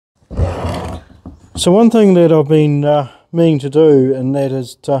So one thing that I've been meaning to do, and that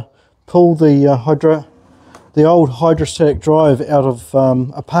is to pull the old hydrostatic drive out of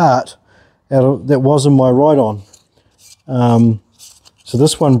a part that was in my Rideon. So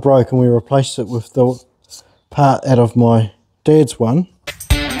this one broke and we replaced it with the part out of my dad's one.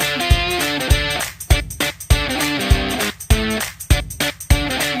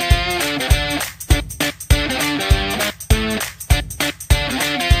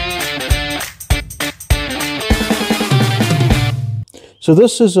 So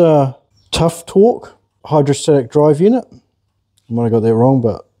this is a Tufftorg hydrostatic drive unit. I might have got that wrong,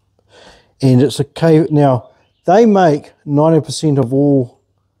 and it's a K. Now they make 90% of all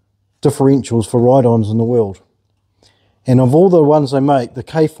differentials for Rideons in the world, and of all the ones they make, the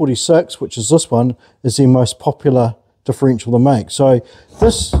K46, which is this one, is the most popular differential they make. So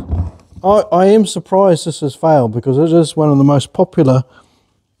this, I am surprised this has failed, because it is one of the most popular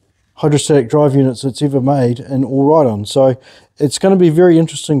hydrostatic drive units that's ever made in all Rideons. So it's going to be very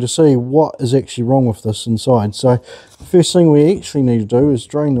interesting to see what is actually wrong with this inside. So the first thing we actually need to do is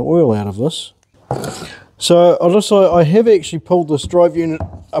drain the oil out of this. So I have actually pulled this drive unit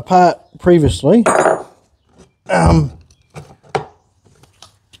apart previously. A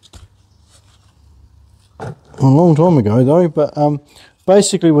long time ago though, but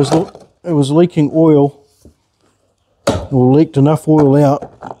basically it was leaking oil, or leaked enough oil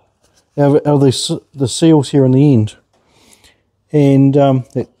out of the seals here in the end, and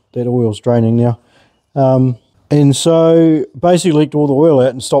that oil's draining now, and so basically leaked all the oil out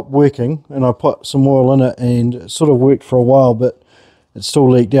and stopped working, and I put some oil in it and it sort of worked for a while, but it still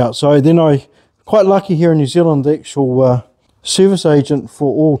leaked out. So then I, quite lucky here in New Zealand, the actual service agent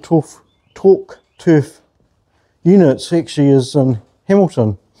for all torque turf units actually is in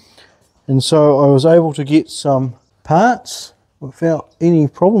Hamilton, and so I was able to get some parts without any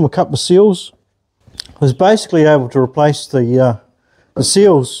problem. A couple of seals. I was basically able to replace the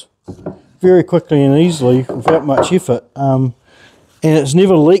seals very quickly and easily without much effort, and it's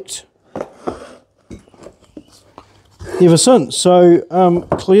never leaked ever since. So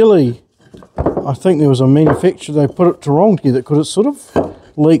clearly I think there was a manufacturer, they put it wrong together, because it sort of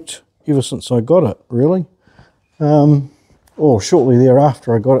leaked ever since I got it, really, or shortly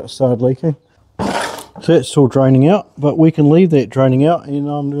thereafter I got it, started leaking. So that's still draining out, but we can leave that draining out, and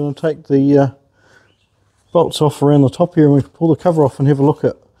I'm going to take the bolts off around the top here, and we can pull the cover off and have a look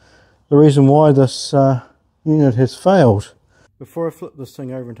at the reason why this unit has failed. Before I flip this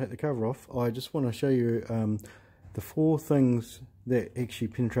thing over and take the cover off, I just want to show you the 4 things that actually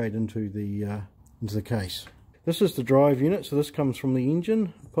penetrate into the case. This is the drive unit, so this comes from the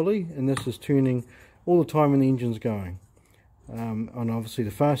engine pulley, and this is turning all the time when the engine's going. And obviously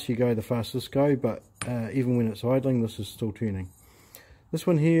the faster you go, the faster this go, but even when it's idling, this is still turning. This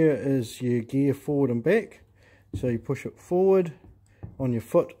one here is your gear forward and back, so you push it forward on your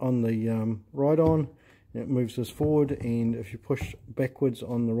foot on the Rideon, it moves this forward, and if you push backwards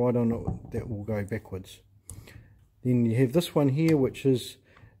on the Rideon, that will go backwards. Then you have this one here, which is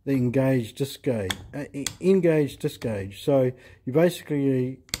the engaged disc gauge, so you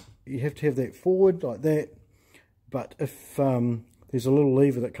basically you have to have that forward like that. But if there's a little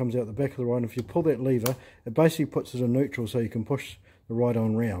lever that comes out the back of the Rideon, if you pull that lever, it basically puts it in neutral, so you can push the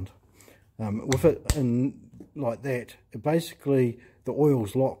Rideon round. With it in like that, basically the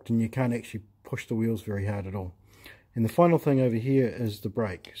oil's locked and you can't actually push the wheels very hard at all. And the final thing over here is the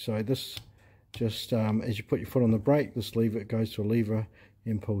brake. So this just, as you put your foot on the brake, this lever, it goes to a lever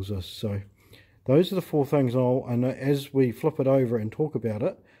and pulls this. So those are the 4 things. I know as we flip it over and talk about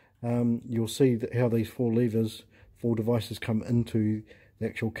it, you'll see that how these 4 levers, 4 devices come into the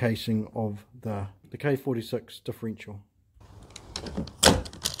actual casing of the K46 differential.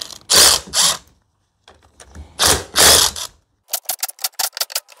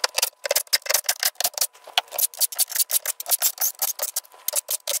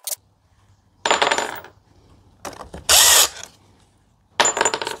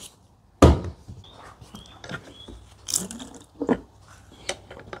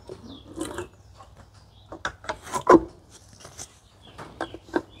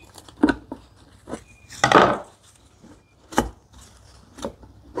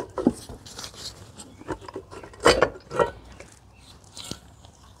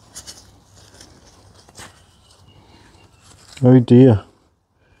 Oh dear,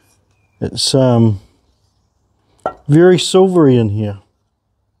 it's very silvery in here,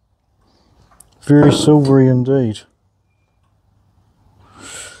 very silvery indeed.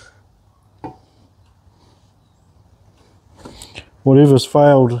 Whatever's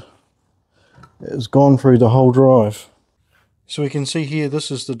failed has gone through the whole drive. So we can see here,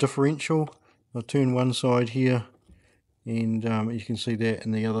 this is the differential, I'll turn one side here, and you can see that,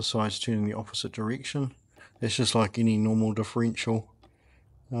 and the other side's turning the opposite direction. It's just like any normal differential.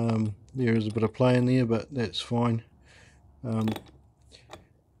 There is a bit of play in there, but that's fine.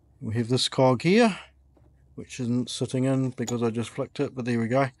 We have this cog here, which isn't sitting in because I just flicked it, but there we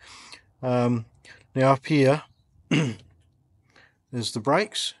go. Now up here is the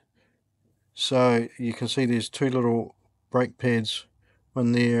brakes. So you can see there's two little brake pads,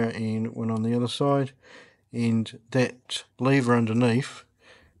 one there and one on the other side, and that lever underneath,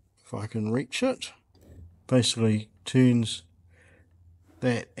 if I can reach it, basically turns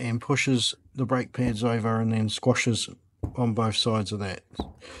that and pushes the brake pads over and then squashes on both sides of that.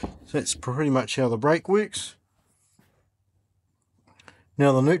 So that's pretty much how the brake works.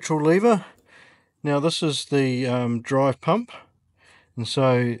 Now the neutral lever, now this is the drive pump, and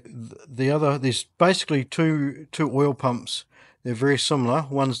so there's basically two oil pumps. They're very similar.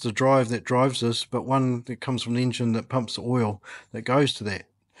 One's the drive that drives this, but one that comes from the engine that pumps the oil that goes to that.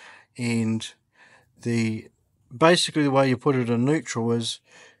 And basically the way you put it in neutral is,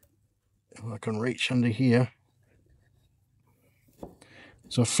 if I can reach under here,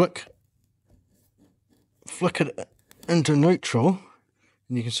 so flick it into neutral,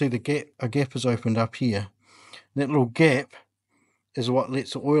 and you can see a gap is opened up here. And that little gap is what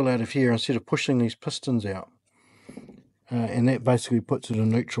lets the oil out of here instead of pushing these pistons out. And that basically puts it in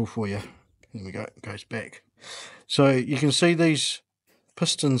neutral for you. There we go, it goes back. So you can see these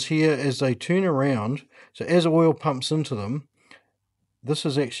pistons here as they turn around. So as oil pumps into them, this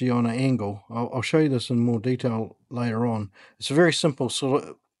is actually on an angle. I'll show you this in more detail later on. It's a very simple sort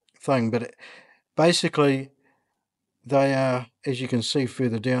of thing, but basically they are, as you can see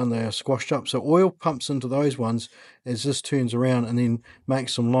further down, they are squashed up. So oil pumps into those ones as this turns around and then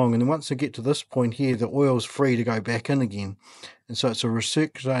makes them long. And then once they get to this point here, the oil's free to go back in again. And so it's a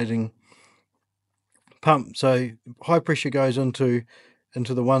recirculating pump. So high pressure goes into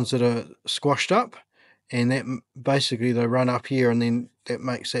the ones that are squashed up, and that basically they run up here, and then that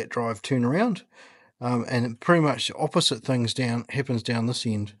makes that drive turn around. And pretty much the opposite things happens down this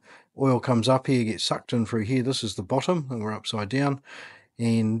end. Oil comes up here, gets sucked in through here. This is the bottom, and we're upside down.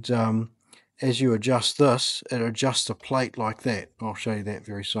 And as you adjust this, it adjusts the plate like that. I'll show you that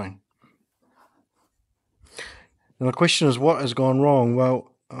very soon. Now the question is, what has gone wrong?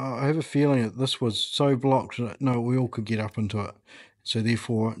 Well, I have a feeling that this was so blocked that no oil could get up into it. So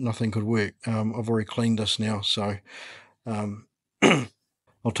therefore nothing could work. I've already cleaned this now, so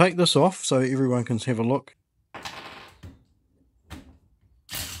I'll take this off so everyone can have a look.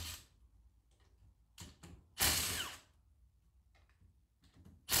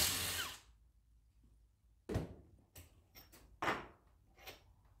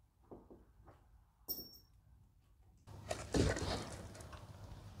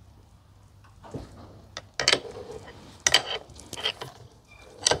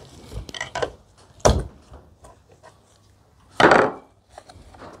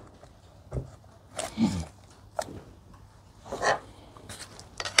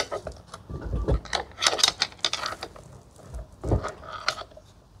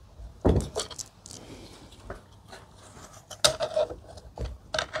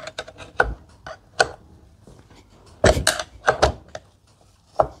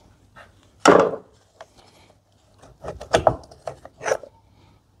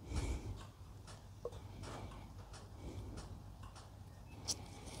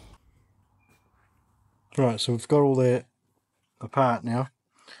 Right, so we've got all that apart now.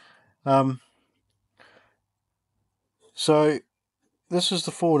 So this is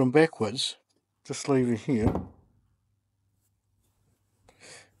the forward and backwards. Just leave it here.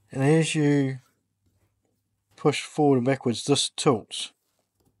 And as you push forward and backwards, this tilts.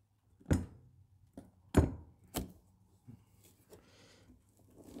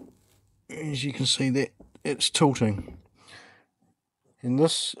 As you can see, that it's tilting. And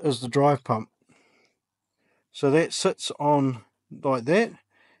this is the drive pump. So that sits on like that,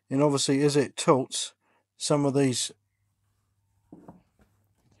 and obviously as it tilts, some of these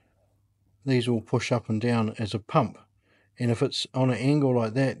will push up and down as a pump. And if it's on an angle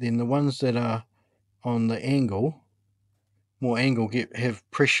like that, then the ones that are on the angle, more angle, have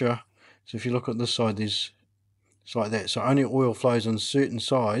pressure. So if you look at this side, it's like that. So only oil flows on certain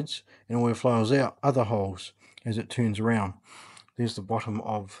sides, and oil flows out other holes as it turns around. There's the bottom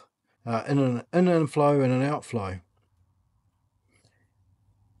of in an inflow and an outflow,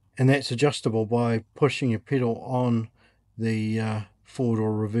 and that's adjustable by pushing your pedal on the forward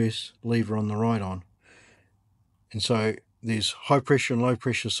or reverse lever on the Rideon. And so there's high pressure and low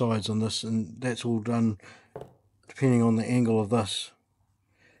pressure sides on this, and that's all done depending on the angle of this.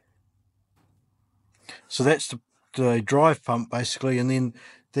 So that's the drive pump basically, and then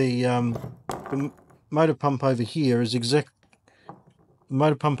the motor pump over here is exactly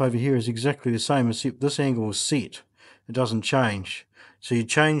the same, except this angle is set. It doesn't change. So you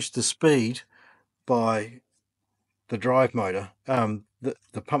change the speed by the drive motor,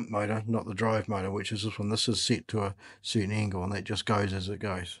 the pump motor, not the drive motor, which is this one. This is set to a certain angle, and that just goes as it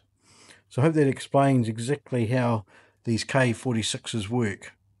goes. So I hope that explains exactly how these K46s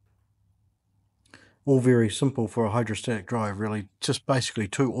work. All very simple for a hydrostatic drive, really. Just basically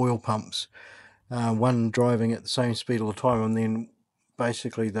 2 oil pumps, one driving at the same speed all the time, and then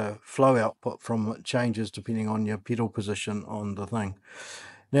basically the flow output from it changes depending on your pedal position on the thing.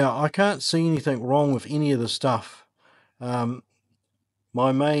 Now, I can't see anything wrong with any of the stuff.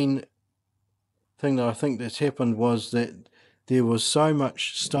 My main thing that I think that's happened was that there was so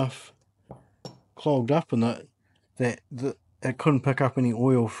much stuff clogged up in it that it couldn't pick up any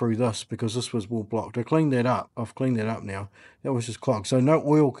oil through this, because this was all blocked. I cleaned that up. I've cleaned that up now. That was just clogged. So no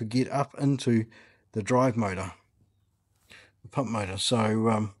oil could get up into the drive motor, the pump motor.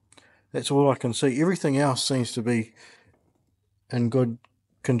 So that's all I can see. Everything else seems to be in good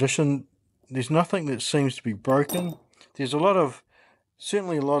condition. There's nothing that seems to be broken. There's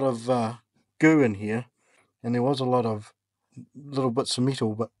certainly a lot of goo in here, and there was a lot of little bits of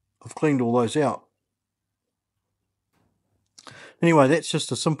metal, but I've cleaned all those out. Anyway, that's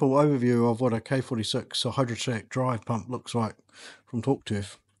just a simple overview of what a K46 hydrostatic drive pump looks like from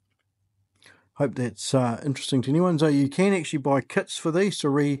TalkTurf. Hope that's interesting to anyone. So you can actually buy kits for these to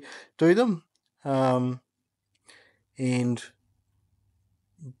redo them, and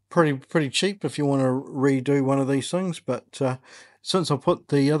pretty cheap if you want to redo one of these things. But since I put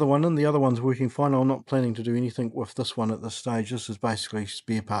the other one in, the other one's working fine. I'm not planning to do anything with this one at this stage. This is basically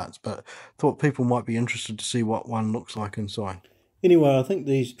spare parts, but thought people might be interested to see what one looks like inside. Anyway, I think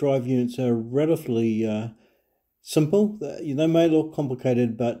these drive units are relatively simple. They may look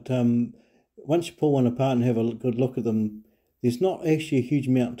complicated, but once you pull one apart and have a good look at them, there's not actually a huge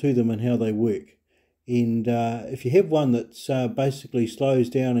amount to them and how they work. And if you have one that's basically slows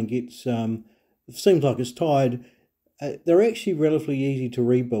down and gets, it seems like it's tired, they're actually relatively easy to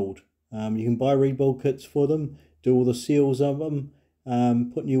rebuild. You can buy rebuild kits for them, do all the seals of them,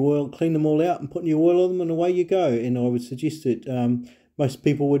 put new oil, clean them all out and put new oil on them, and away you go. And I would suggest that most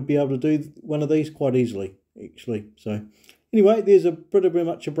people would be able to do one of these quite easily, actually. So anyway, there's pretty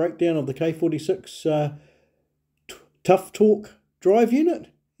much a breakdown of the K46 Tufftorg drive unit,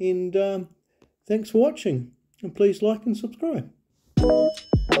 and thanks for watching, and please like and subscribe.